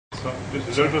ultrasound. This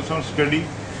is ultrasound study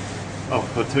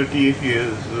of a 38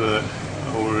 years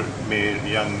old male,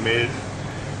 young male,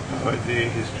 the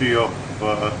history of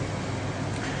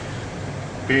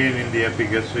pain in the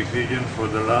epigastric region for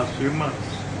the last few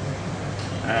months,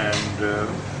 and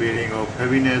feeling of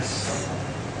heaviness.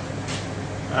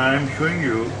 I'm showing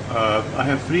you, I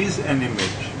have freeze an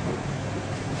image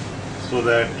so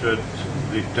that the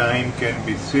time can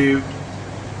be saved.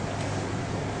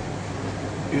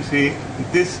 You see,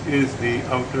 this is the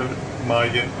outer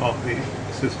margin of the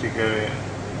cystic area.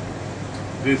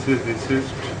 This is the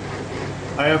cyst.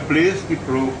 I have placed the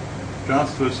probe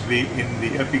transversely in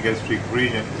the epigastric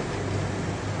region,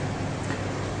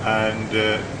 and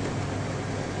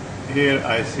here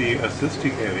I see a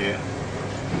cystic area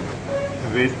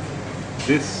with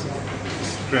this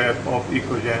strap of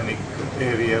echogenic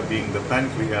area being the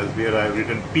pancreas, where I have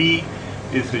written P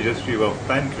is suggestive of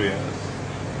pancreas,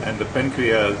 and the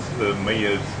pancreas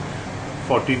measures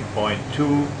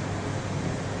 14.2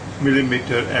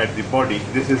 millimeter at the body.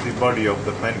 This is the body of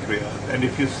the pancreas, and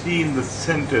if you see in the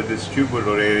center this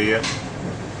tubular area,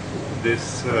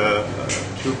 this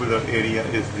tubular area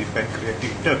is the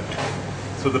pancreatic duct.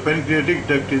 So the pancreatic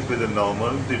duct is with a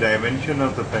normal, the dimension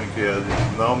of the pancreas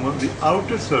is normal, the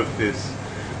outer surface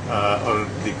or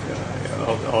the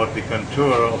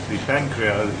contour of the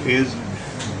pancreas is a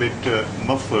bit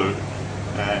muffled,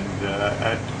 and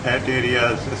at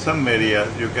areas, some areas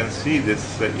you can see this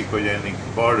echogenic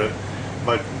border,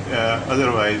 but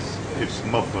otherwise it's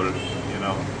muffled, you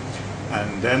know.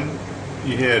 And then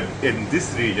here in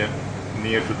this region,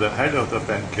 near to the head of the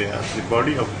pancreas, the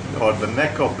body of, or the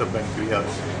neck of the pancreas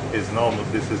is normal.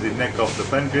 This is the neck of the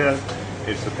pancreas.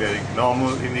 It's appearing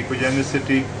normal in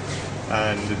echogenicity,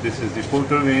 and this is the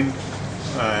portal vein,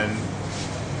 and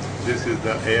this is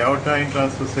the aorta in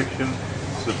transverse section,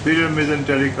 superior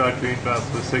mesenteric artery in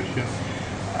transverse section,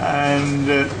 and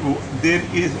there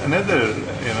is another,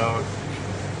 you know,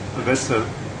 vessel.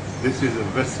 This is a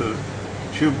vessel,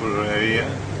 tubular area,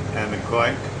 and a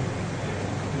coic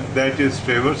that is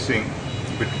traversing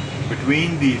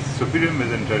between the superior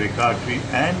mesenteric artery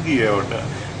and the aorta.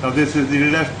 Now this is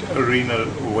the left renal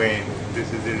vein.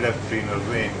 This is the left renal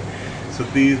vein. So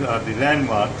these are the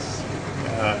landmarks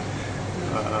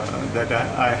that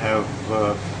I have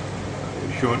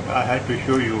shown. I had to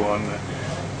show you on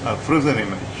a frozen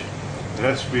image. The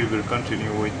rest we will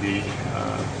continue with the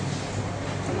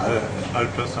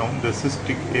ultrasound. The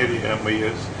cystic area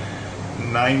measures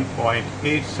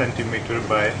 9.8 centimeter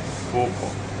by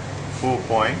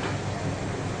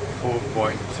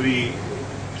 4.3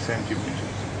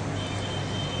 centimeters.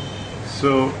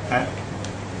 So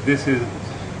this is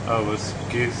our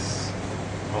case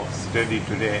of study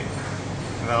today.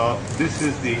 Now this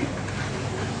is the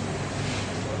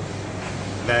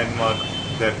landmark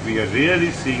that we are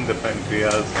really seeing the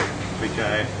pancreas, which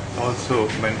I also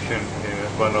mentioned in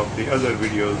one of the other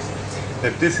videos,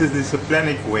 that this is the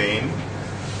splenic vein.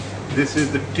 This is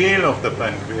the tail of the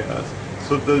pancreas.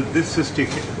 So this cystic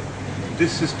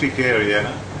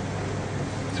area,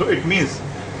 so it means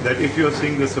that if you are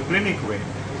seeing the splenic vein,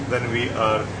 then we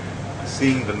are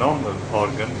seeing the normal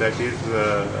organ. That is,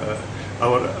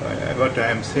 what I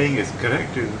am saying is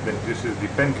correct, is that this is the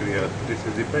pancreas, this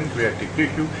is the pancreatic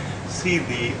tissue. See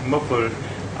the muffled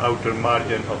outer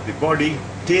margin of the body.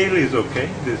 Tail is okay.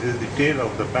 This is the tail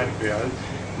of the pancreas.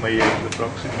 Measures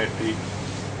approximately,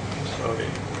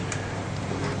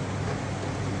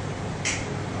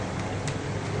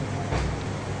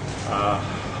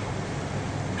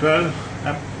 12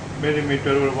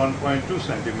 millimeter or 1.2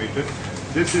 centimeter.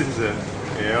 This is the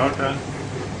aorta.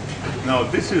 Now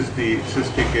this is the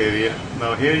cystic area.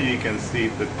 Now here you can see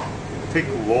the thick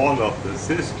wall of the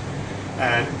cyst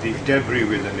and the debris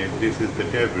within it. This is the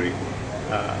debris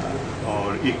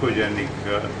or echogenic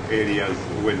areas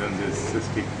within this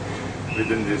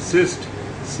cyst,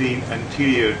 seen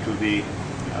anterior to the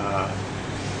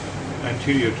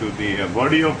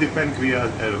body of the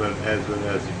pancreas, as well as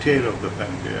the tail of the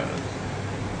pancreas.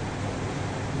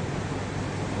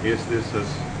 Is this a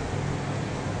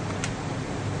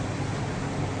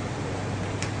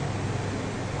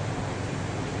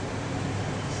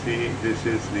see, this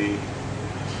is the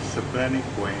splenic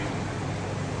vein.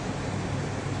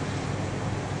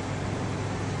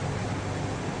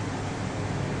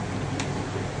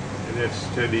 Let's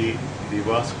study the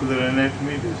vascular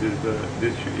anatomy. This is the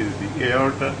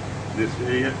aorta, this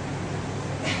area.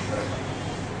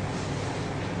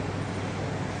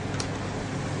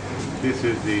 This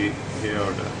is the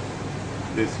aorta,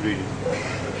 this region,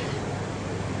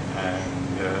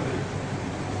 and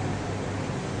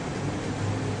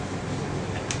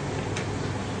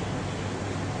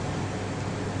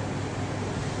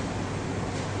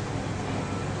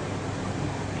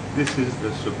This is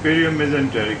the superior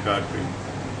mesenteric artery.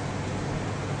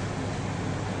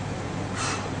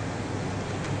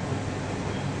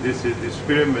 This is the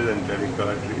superior mesenteric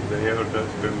artery, the aorta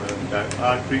superior mesenteric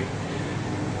artery,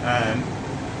 and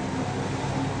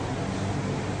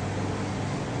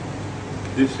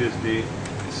this is the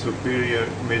superior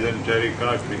mesenteric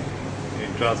artery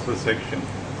in transverse section.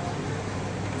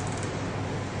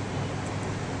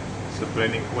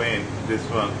 Splenic vein, this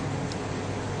one,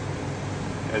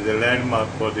 as a landmark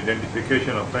for the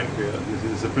identification of pancreas. This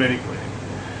is the splenic vein.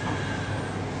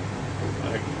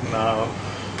 Right now,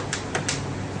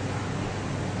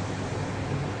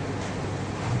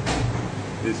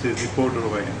 this is the portal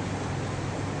vein,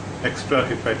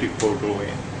 extrahepatic portal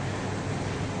vein.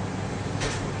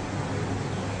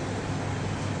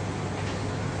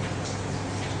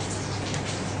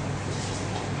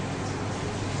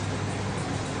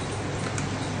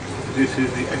 This is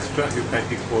the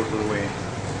extrahepatic portal vein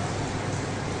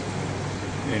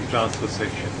in transverse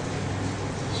section.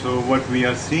 So what we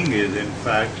are seeing is, in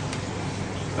fact,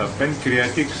 a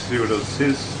pancreatic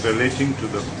pseudocyst relating to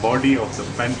the body of the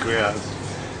pancreas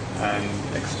and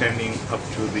extending up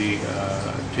to the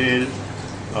tail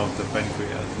of the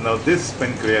pancreas. Now this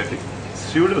pancreatic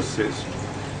pseudocyst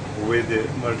with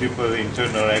multiple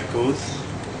internal echoes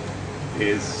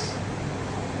is,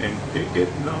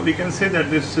 now we can say that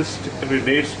this cyst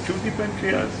relates to the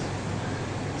pancreas.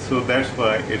 So that's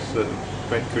why it's a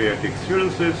pancreatic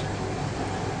pseudocyst.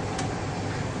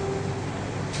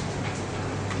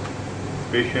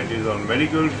 Patient is on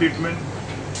medical treatment.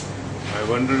 I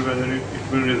wonder whether it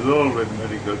will resolve with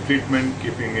medical treatment,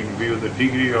 keeping in view the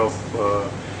degree of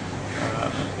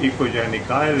echogenic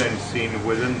islands seen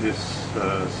within this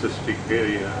cystic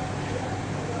area.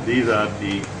 These are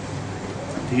the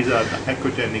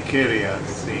echogenic areas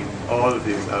seen. All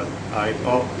these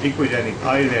all echogenic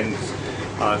islands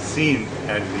are seen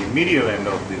at the medial end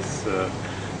of this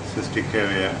cystic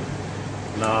area.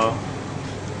 Now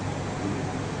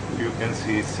you can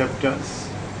see septas.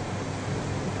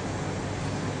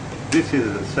 This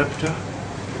is the septa.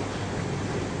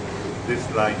 This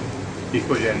line,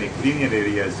 echogenic linear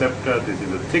area septa. This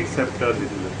is a thick septa.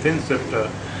 This is a thin septa.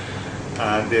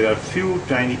 And there are few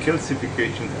tiny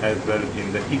calcifications as well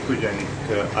in the echogenic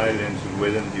islands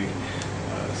within the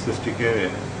cystic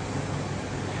area.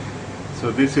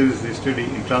 So this is the study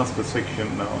in transverse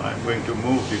section. Now I'm going to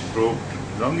move the probe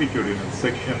to longitudinal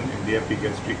section in the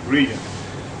epigastric region.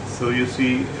 So you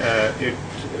see it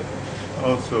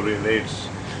also relates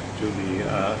to the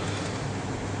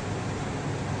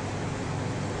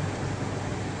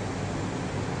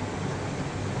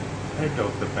head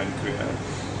of the pancreas.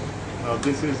 Now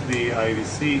this is the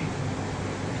IVC.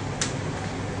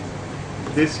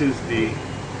 This is the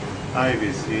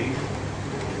IVC,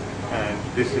 and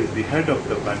this is the head of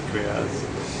the pancreas.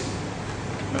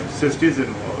 Cyst is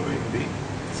involved in the,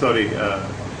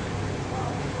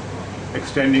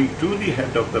 extending to the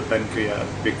head of the pancreas,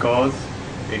 because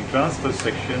in transverse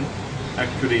section,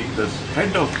 actually the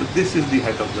head of this is the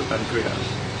head of the pancreas.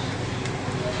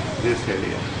 This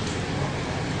area.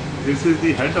 This is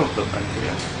the head of the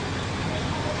pancreas.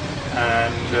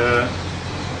 And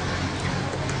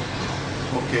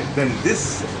okay, then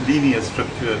this linear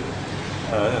structure,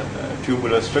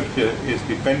 tubular structure, is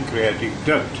the pancreatic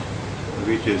duct,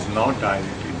 which is not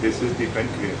dilated. This is the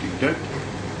pancreatic duct,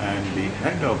 and the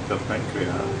head of the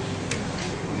pancreas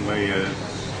measures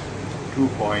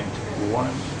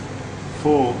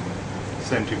 2.14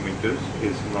 centimeters.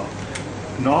 Is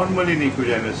normal in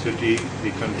echogenicity.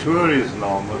 The contour is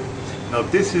normal. Now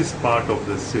this is part of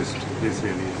the cyst, this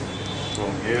area,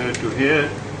 from here to here,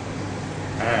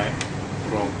 and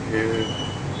from here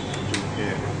to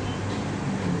here.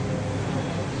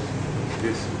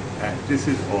 This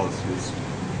is all cyst.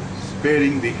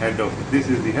 Sparing the head of, this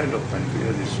is the head of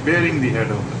pancreas, is sparing the head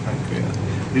of the pancreas.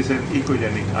 This is an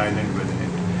echogenic island within it.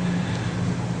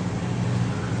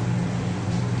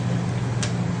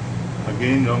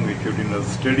 Again, longitudinal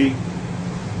study.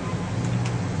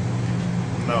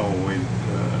 Now with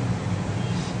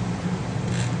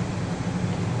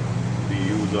the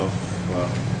use of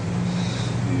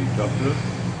the Doppler.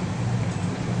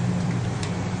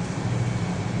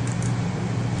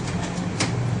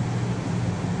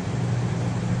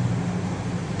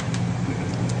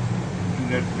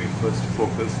 Let me first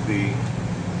focus the.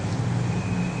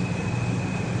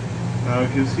 Now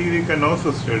if you see, we can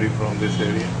also study from this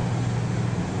area.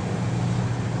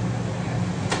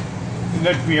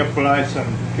 Let me apply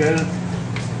some gel,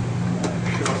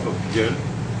 shot of gel.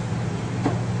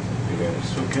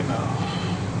 Yes, okay now.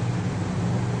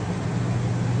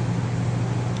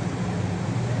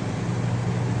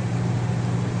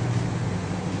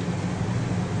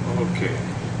 Okay.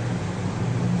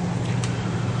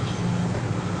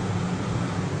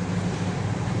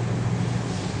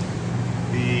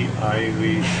 The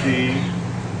IVC.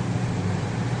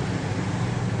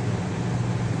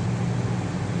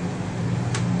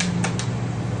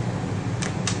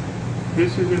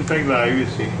 This is in fact the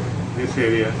IVC. This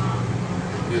area,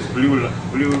 this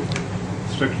blue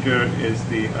structure is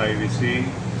the IVC,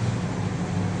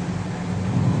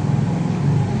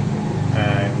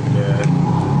 and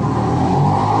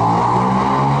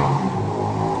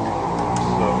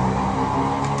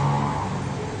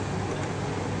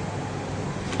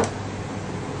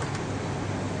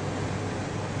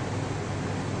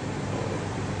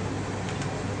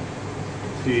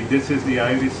see, this is the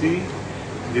IVC,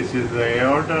 this is the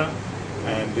aorta,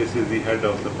 and this is the head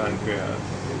of the pancreas.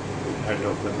 Head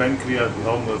of the pancreas,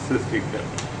 normal cystic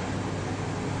duct.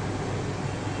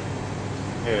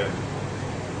 Here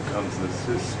comes the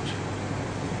cyst,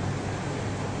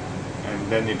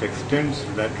 and then it extends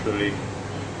laterally.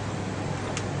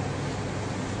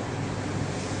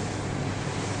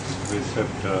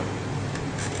 Receptor,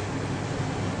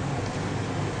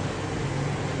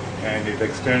 and it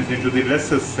extends into the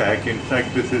lesser sac. In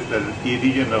fact, this is the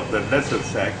region of the lesser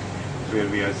sac where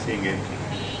we are seeing it.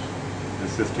 The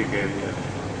cystic area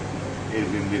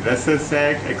is in the lesser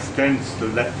sac, extends to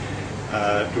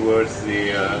towards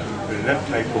the left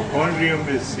hypochondrium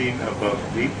is seen above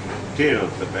the tail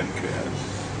of the pancreas.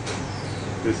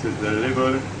 This is the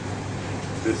liver.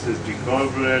 This is the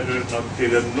gallbladder. Now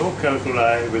there are no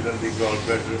calculi within the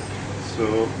gallbladder,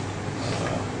 so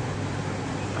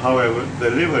however, the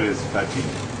liver is fatty,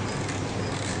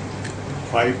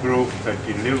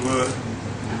 fatty liver.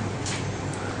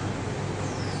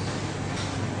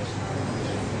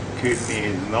 Kidney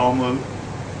is normal.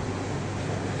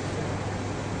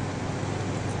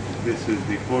 This is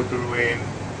the portal vein.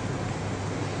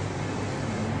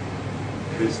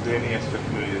 This linear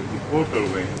structure is the portal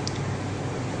vein.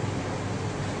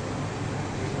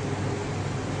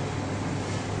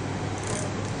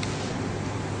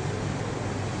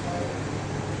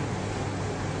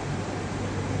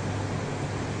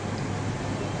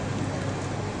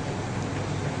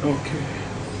 Okay,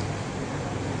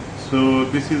 so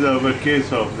this is our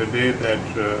case of the day that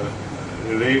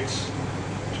relates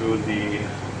to the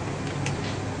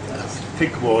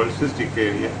thick wall cystic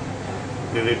area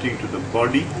relating to the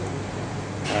body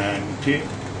and tail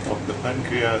of the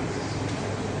pancreas,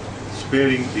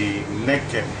 sparing the neck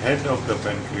and head of the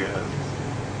pancreas.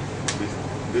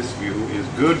 This view is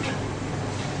good.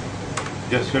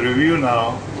 Just a review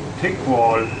now: thick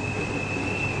wall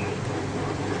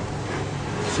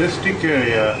cystic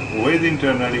area with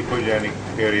internal echogenic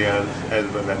areas as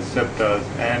well as septas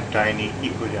and tiny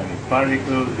echogenic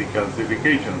particles, the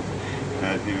calcifications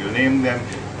as you will name them,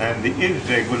 and the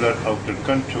irregular outer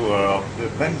contour of the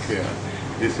pancreas.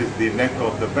 This is the neck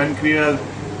of the pancreas,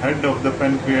 head of the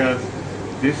pancreas.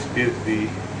 This is the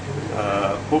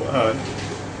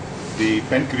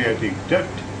pancreatic duct.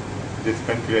 This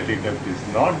pancreatic duct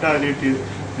is not dilated.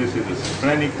 This is the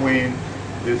splenic vein.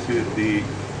 This is the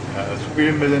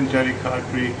superior mesenteric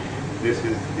artery. This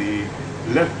is the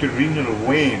left renal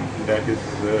vein that is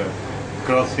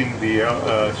crossing the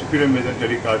superior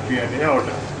mesenteric artery and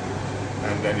aorta,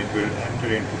 and then it will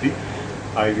enter into the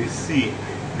IVC,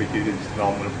 which is its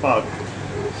normal path.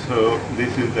 So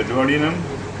this is the duodenum.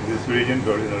 This region,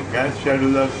 duodenal gas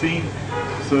shadows are seen.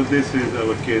 So this is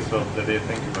our case of the day.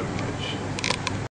 Thank you very much.